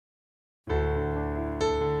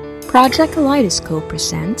Project KaleidosCOPE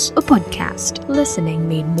presents UPODcast, listening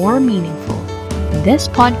made more meaningful. In this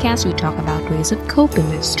podcast, we talk about ways of coping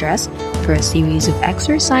with stress through a series of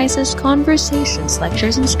exercises, conversations,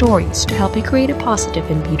 lectures, and stories to help you create a positive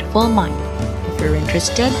and beautiful mind. If you're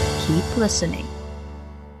interested, keep listening.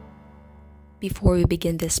 Before we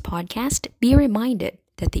begin this podcast, be reminded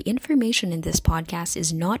that the information in this podcast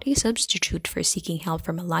is not a substitute for seeking help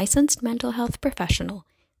from a licensed mental health professional.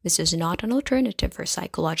 This is not an alternative for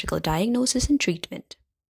psychological diagnosis and treatment.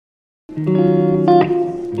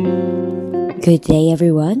 Good day,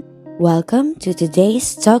 everyone. Welcome to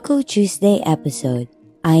today's Taco Tuesday episode.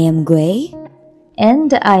 I am Gui.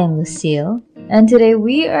 And I am Lucille. And today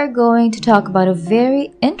we are going to talk about a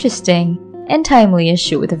very interesting and timely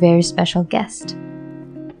issue with a very special guest.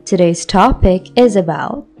 Today's topic is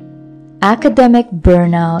about academic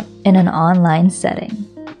burnout in an online setting.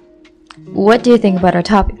 What do you think about our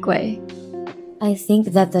topic, Gui? I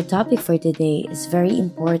think that the topic for today is very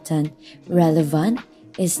important, relevant,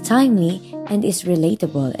 is timely, and is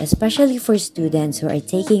relatable, especially for students who are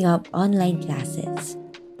taking up online classes.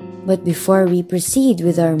 But before we proceed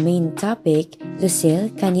with our main topic, Lucille,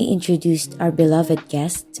 can you introduce our beloved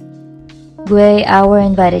guest? Gui, our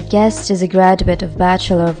invited guest, is a graduate of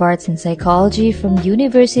Bachelor of Arts in Psychology from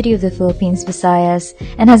University of the Philippines Visayas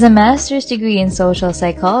and has a master's degree in social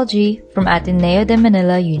psychology from Ateneo de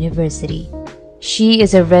Manila University. She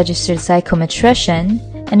is a registered psychometrician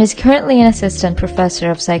and is currently an assistant professor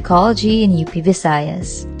of psychology in UP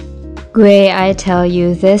Visayas. Gui, I tell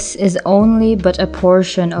you, this is only but a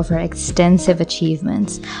portion of her extensive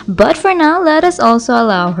achievements. But for now, let us also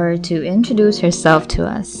allow her to introduce herself to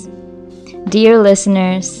us. Dear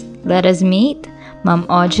listeners, let us meet Ma'am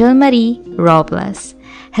Augil Marie Robles.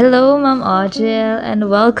 Hello, Ma'am Augil, and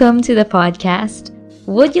welcome to the podcast.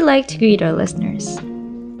 Would you like to greet our listeners?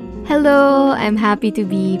 Hello, I'm happy to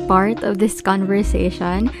be part of this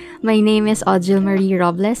conversation. My name is Augil Marie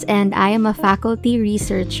Robles and I am a faculty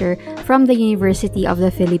researcher from the University of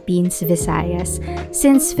the Philippines Visayas.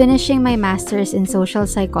 Since finishing my master's in social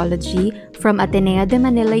psychology from Ateneo de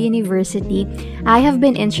Manila University, I have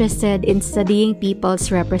been interested in studying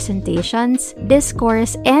people's representations,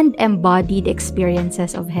 discourse, and embodied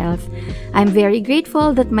experiences of health. I'm very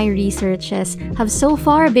grateful that my researches have so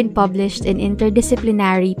far been published in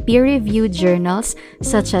interdisciplinary peer-reviewed journals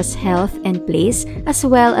such as Health and Place, as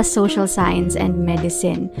well as Social Science and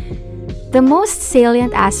Medicine. The most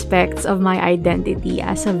salient aspects of my identity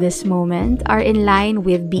as of this moment are in line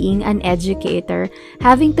with being an educator,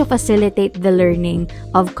 having to facilitate the learning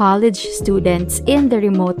of college students in the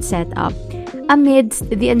remote setup amidst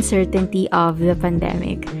the uncertainty of the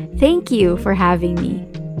pandemic. Thank you for having me.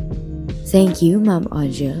 Thank you, Ma'am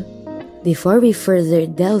Augil. Before we further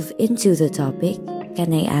delve into the topic,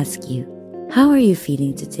 can I ask you, how are you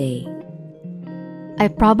feeling today? I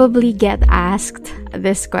probably get asked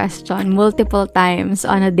this question multiple times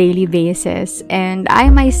on a daily basis, and I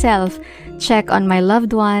myself check on my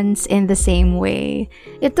loved ones in the same way.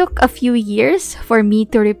 It took a few years for me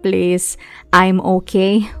to replace "I'm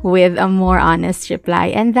okay" with a more honest reply,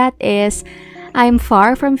 and that is, I'm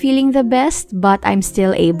far from feeling the best, but I'm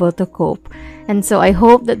still able to cope. And so I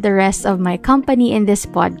hope that the rest of my company in this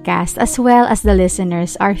podcast, as well as the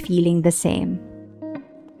listeners, are feeling the same.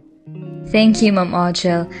 Thank you, Ma'am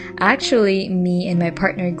Augil. Actually, me and my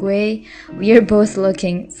partner Gui, we are both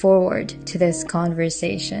looking forward to this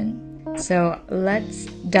conversation. So let's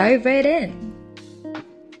dive right in.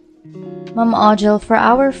 Ma'am Augil, for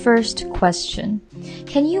our first question,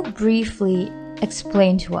 can you briefly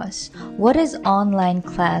explain to us what is online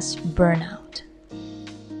class burnout?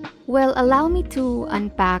 Well, allow me to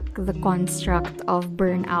unpack the construct of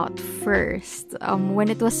burnout first. When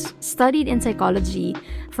it was studied in psychology,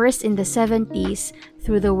 first in the 70s,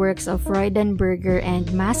 through the works of Freudenberger and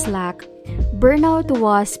Maslach, burnout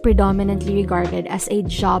was predominantly regarded as a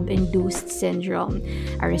job-induced syndrome,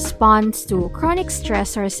 a response to chronic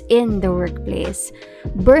stressors in the workplace.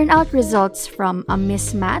 Burnout results from a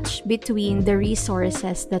mismatch between the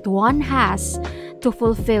resources that one has to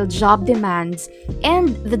fulfill job demands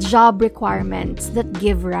and the job requirements that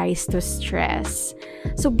give rise to stress.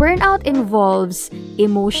 So burnout involves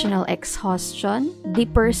emotional exhaustion,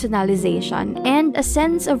 depersonalization, and a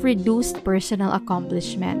sense of reduced personal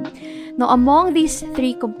accomplishment. Now, among these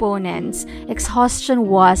three components, exhaustion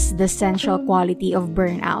was the central quality of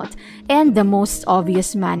burnout and the most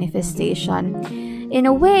obvious manifestation. In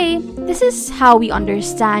a way, this is how we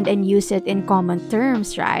understand and use it in common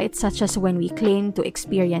terms, right? Such as when we claim to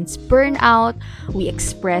experience burnout, we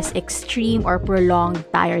express extreme or prolonged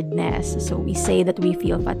tiredness. So we say that we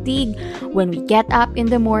feel fatigue when we get up in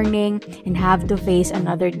the morning and have to face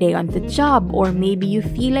another day on the job, or maybe you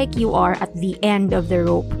feel like you are at the end of the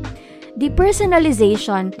rope.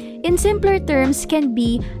 Depersonalization, in simpler terms, can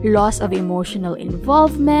be loss of emotional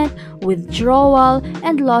involvement, withdrawal,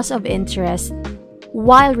 and loss of interest,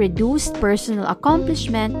 while reduced personal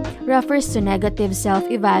accomplishment refers to negative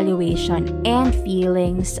self-evaluation and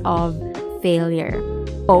feelings of failure.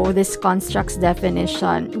 Oh, this construct's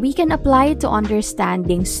definition, we can apply it to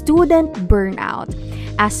understanding student burnout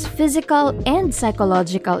as physical and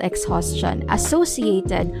psychological exhaustion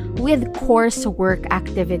associated with coursework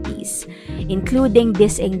activities, including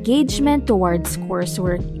disengagement towards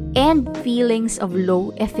coursework and feelings of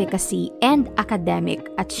low efficacy and academic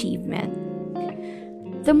achievement.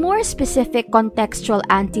 The more specific contextual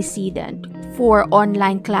antecedent for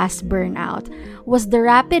online class burnout was the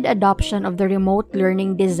rapid adoption of the remote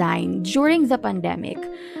learning design during the pandemic,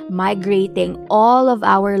 migrating all of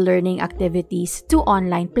our learning activities to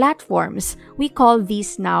online platforms. We call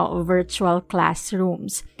these now virtual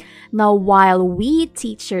classrooms. Now, while we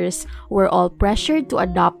teachers were all pressured to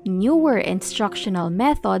adopt newer instructional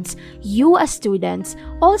methods, you as students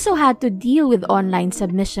also had to deal with online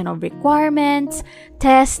submission of requirements,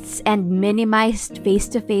 tests, and minimized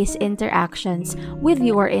face-to-face interactions with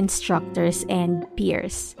your instructors and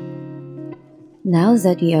peers. Now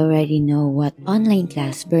that we already know what online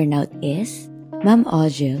class burnout is, Ma'am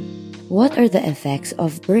Augil, what are the effects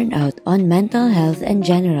of burnout on mental health and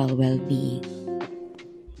general well-being?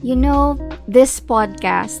 You know, this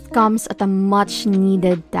podcast comes at a much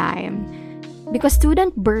needed time because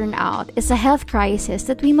student burnout is a health crisis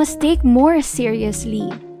that we must take more seriously.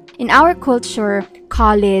 In our culture,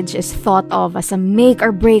 college is thought of as a make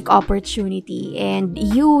or break opportunity, and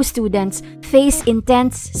you students face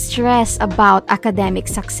intense stress about academic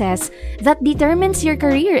success that determines your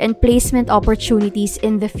career and placement opportunities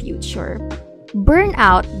in the future.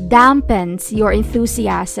 Burnout dampens your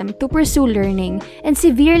enthusiasm to pursue learning and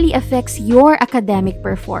severely affects your academic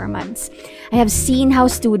performance. I have seen how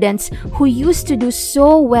students who used to do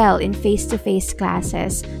so well in face-to-face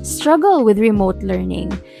classes struggle with remote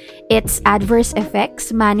learning. Its adverse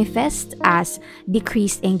effects manifest as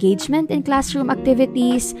decreased engagement in classroom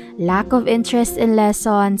activities, lack of interest in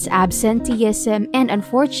lessons, absenteeism, and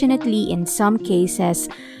unfortunately, in some cases,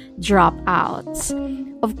 dropouts.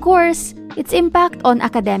 Of course, its impact on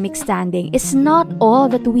academic standing is not all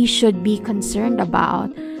that we should be concerned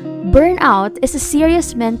about. Burnout is a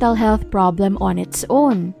serious mental health problem on its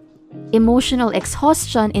own. Emotional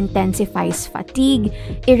exhaustion intensifies fatigue,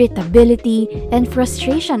 irritability, and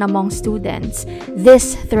frustration among students.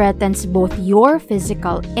 This threatens both your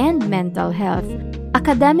physical and mental health.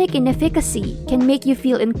 Academic inefficacy can make you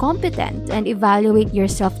feel incompetent and evaluate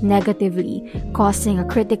yourself negatively, causing a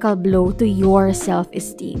critical blow to your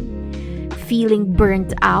self-esteem. Feeling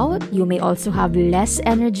burnt out, you may also have less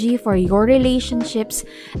energy for your relationships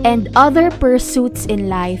and other pursuits in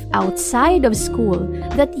life outside of school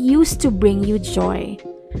that used to bring you joy.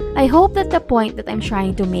 I hope that the point that I'm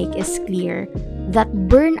trying to make is clear, that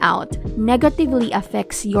burnout negatively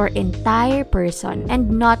affects your entire person and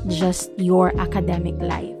not just your academic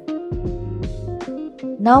life.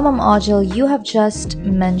 Now, Ma'am Augil, you have just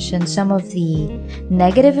mentioned some of the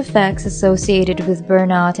negative effects associated with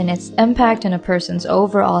burnout and its impact on a person's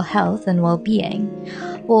overall health and well-being.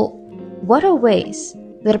 Well, what are ways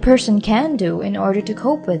that a person can do in order to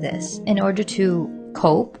cope with this, in order to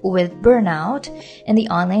cope with burnout in the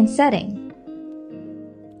online setting?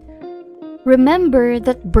 Remember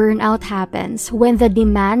that burnout happens when the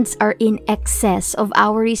demands are in excess of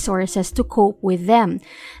our resources to cope with them.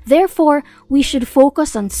 Therefore, we should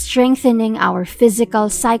focus on strengthening our physical,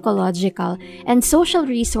 psychological, and social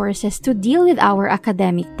resources to deal with our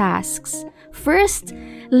academic tasks. First,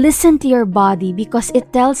 listen to your body because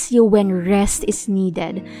it tells you when rest is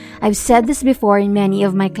needed. I've said this before in many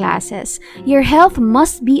of my classes. Your health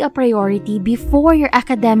must be a priority before your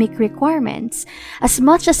academic requirements. As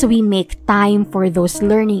much as we make time for those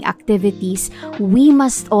learning activities, we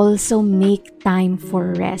must also make time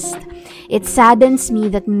for rest. It saddens me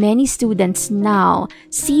that many students now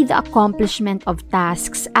see the accomplishment of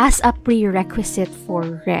tasks as a prerequisite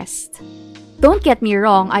for rest. Don't get me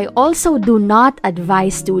wrong, I also do not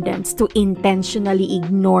advise students to intentionally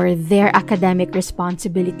ignore their academic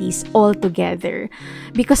responsibilities altogether,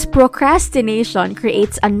 because procrastination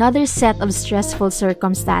creates another set of stressful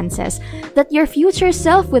circumstances that your future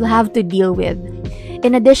self will have to deal with.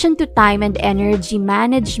 In addition to time and energy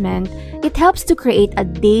management, it helps to create a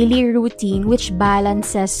daily routine which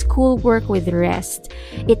balances schoolwork with rest.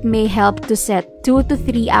 It may help to set 2 to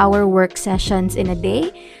 3 hour work sessions in a day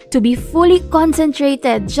to be fully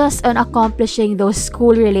concentrated just on accomplishing those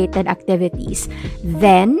school-related activities.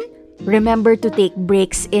 Then, remember to take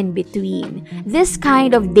breaks in between. This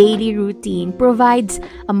kind of daily routine provides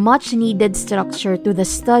a much-needed structure to the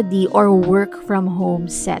study or work from home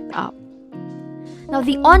setup. Now,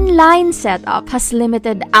 the online setup has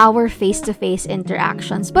limited our face-to-face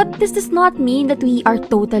interactions, but this does not mean that we are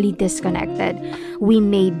totally disconnected. We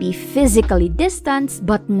may be physically distanced,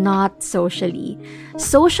 but not socially.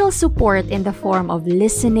 Social support in the form of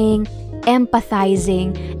listening,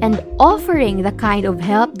 empathizing, and offering the kind of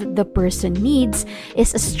help that the person needs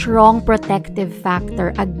is a strong protective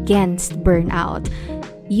factor against burnout.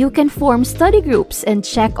 You can form study groups and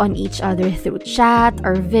check on each other through chat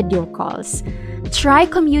or video calls. Try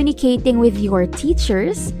communicating with your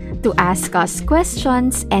teachers to ask us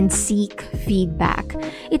questions and seek feedback.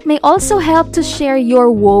 It may also help to share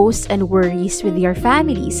your woes and worries with your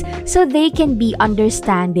families so they can be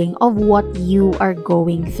understanding of what you are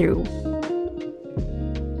going through.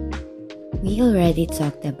 We already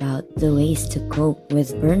talked about the ways to cope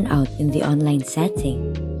with burnout in the online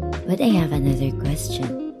setting, but I have another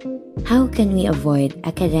question. How can we avoid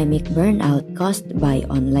academic burnout caused by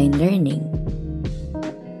online learning?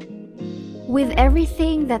 With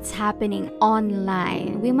everything that's happening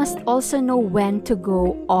online, we must also know when to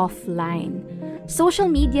go offline. Social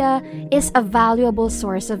media is a valuable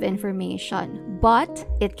source of information, but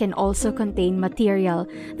it can also contain material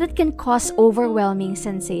that can cause overwhelming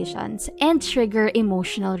sensations and trigger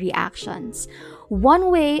emotional reactions.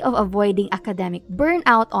 One way of avoiding academic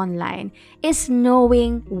burnout online is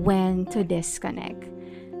knowing when to disconnect.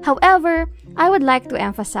 However, I would like to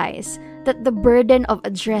emphasize that the burden of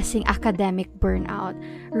addressing academic burnout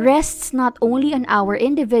rests not only on our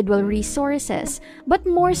individual resources, but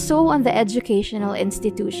more so on the educational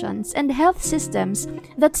institutions and health systems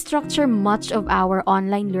that structure much of our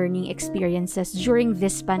online learning experiences during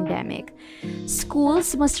this pandemic.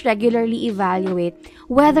 Schools must regularly evaluate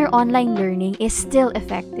whether online learning is still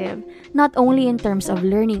effective, not only in terms of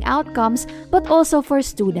learning outcomes, but also for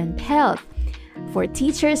student health. For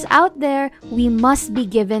teachers out there, we must be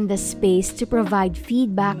given the space to provide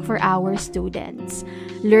feedback for our students.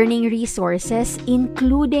 Learning resources,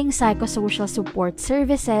 including psychosocial support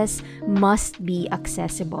services, must be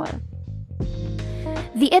accessible.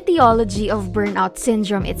 The etiology of burnout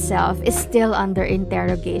syndrome itself is still under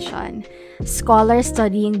interrogation. Scholars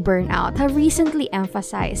studying burnout have recently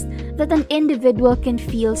emphasized that an individual can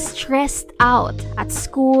feel stressed out at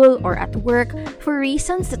school or at work for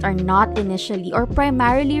reasons that are not initially or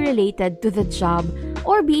primarily related to the job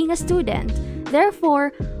or being a student.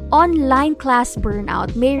 Therefore, online class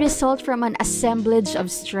burnout may result from an assemblage of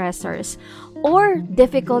stressors or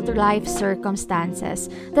difficult life circumstances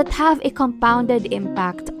that have a compounded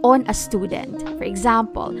impact on a student. For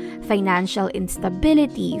example, financial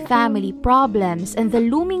instability, family problems, and the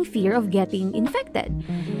looming fear of getting infected.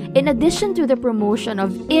 In addition to the promotion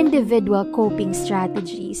of individual coping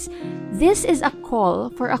strategies, this is a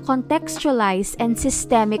call for a contextualized and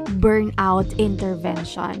systemic burnout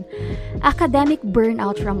intervention. Academic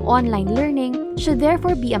burnout from online learning should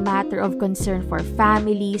therefore be a matter of concern for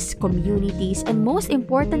families, communities, and most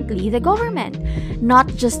importantly, the government, not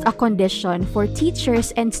just a condition for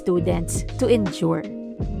teachers and students to endure.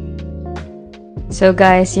 So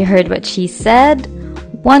guys, you heard what she said.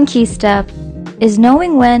 One key step is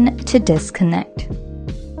knowing when to disconnect.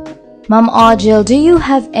 Ma'am Augil, do you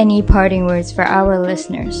have any parting words for our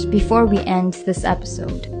listeners before we end this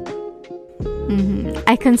episode?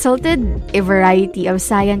 I consulted a variety of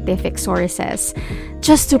scientific sources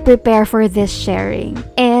just to prepare for this sharing,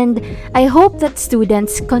 and I hope that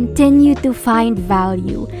students continue to find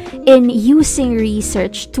value in using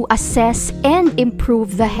research to assess and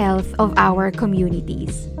improve the health of our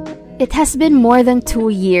communities. It has been more than 2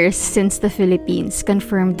 years since the Philippines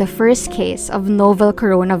confirmed the first case of novel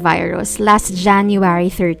coronavirus last January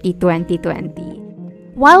 30, 2020.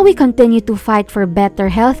 While we continue to fight for better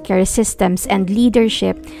healthcare systems and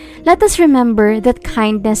leadership, let us remember that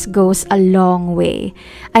kindness goes a long way.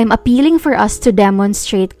 I'm appealing for us to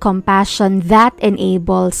demonstrate compassion that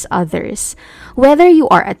enables others. Whether you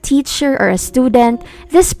are a teacher or a student,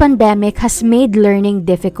 this pandemic has made learning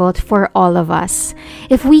difficult for all of us.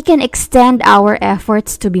 If we can extend our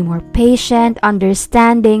efforts to be more patient,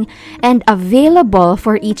 understanding, and available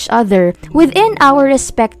for each other within our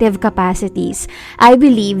respective capacities, I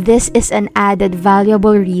believe this is an added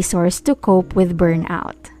valuable resource to cope with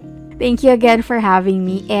burnout. Thank you again for having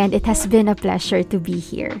me, and it has been a pleasure to be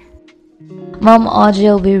here. Mom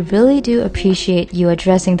Augil, we really do appreciate you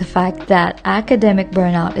addressing the fact that academic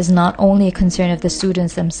burnout is not only a concern of the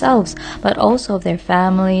students themselves, but also of their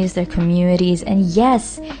families, their communities, and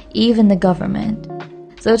yes, even the government.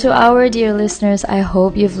 So to our dear listeners, I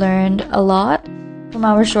hope you've learned a lot from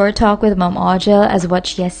our short talk with Mom Augil. As what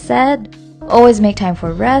she has said, always make time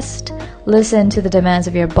for rest, listen to the demands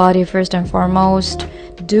of your body first and foremost,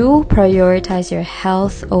 do prioritize your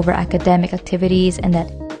health over academic activities, and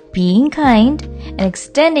that being kind and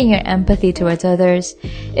extending your empathy towards others,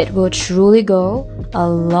 it will truly go a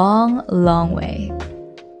long, long way.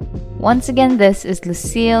 Once again, this is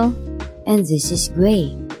Lucille. And this is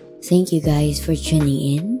Gray. Thank you guys for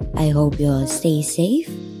tuning in. I hope you all stay safe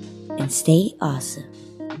and stay awesome.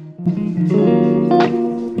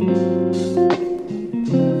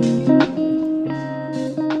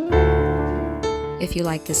 If you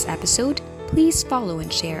like this episode, please follow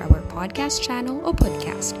and share our podcast channel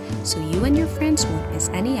UPODcast so you and your friends won't miss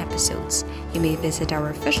any episodes. You may visit our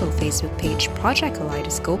official Facebook page Project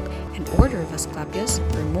KaleidosCOPE and Order of Asclepius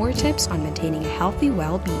for more tips on maintaining a healthy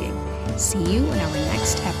well-being. See you in our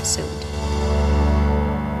next episode.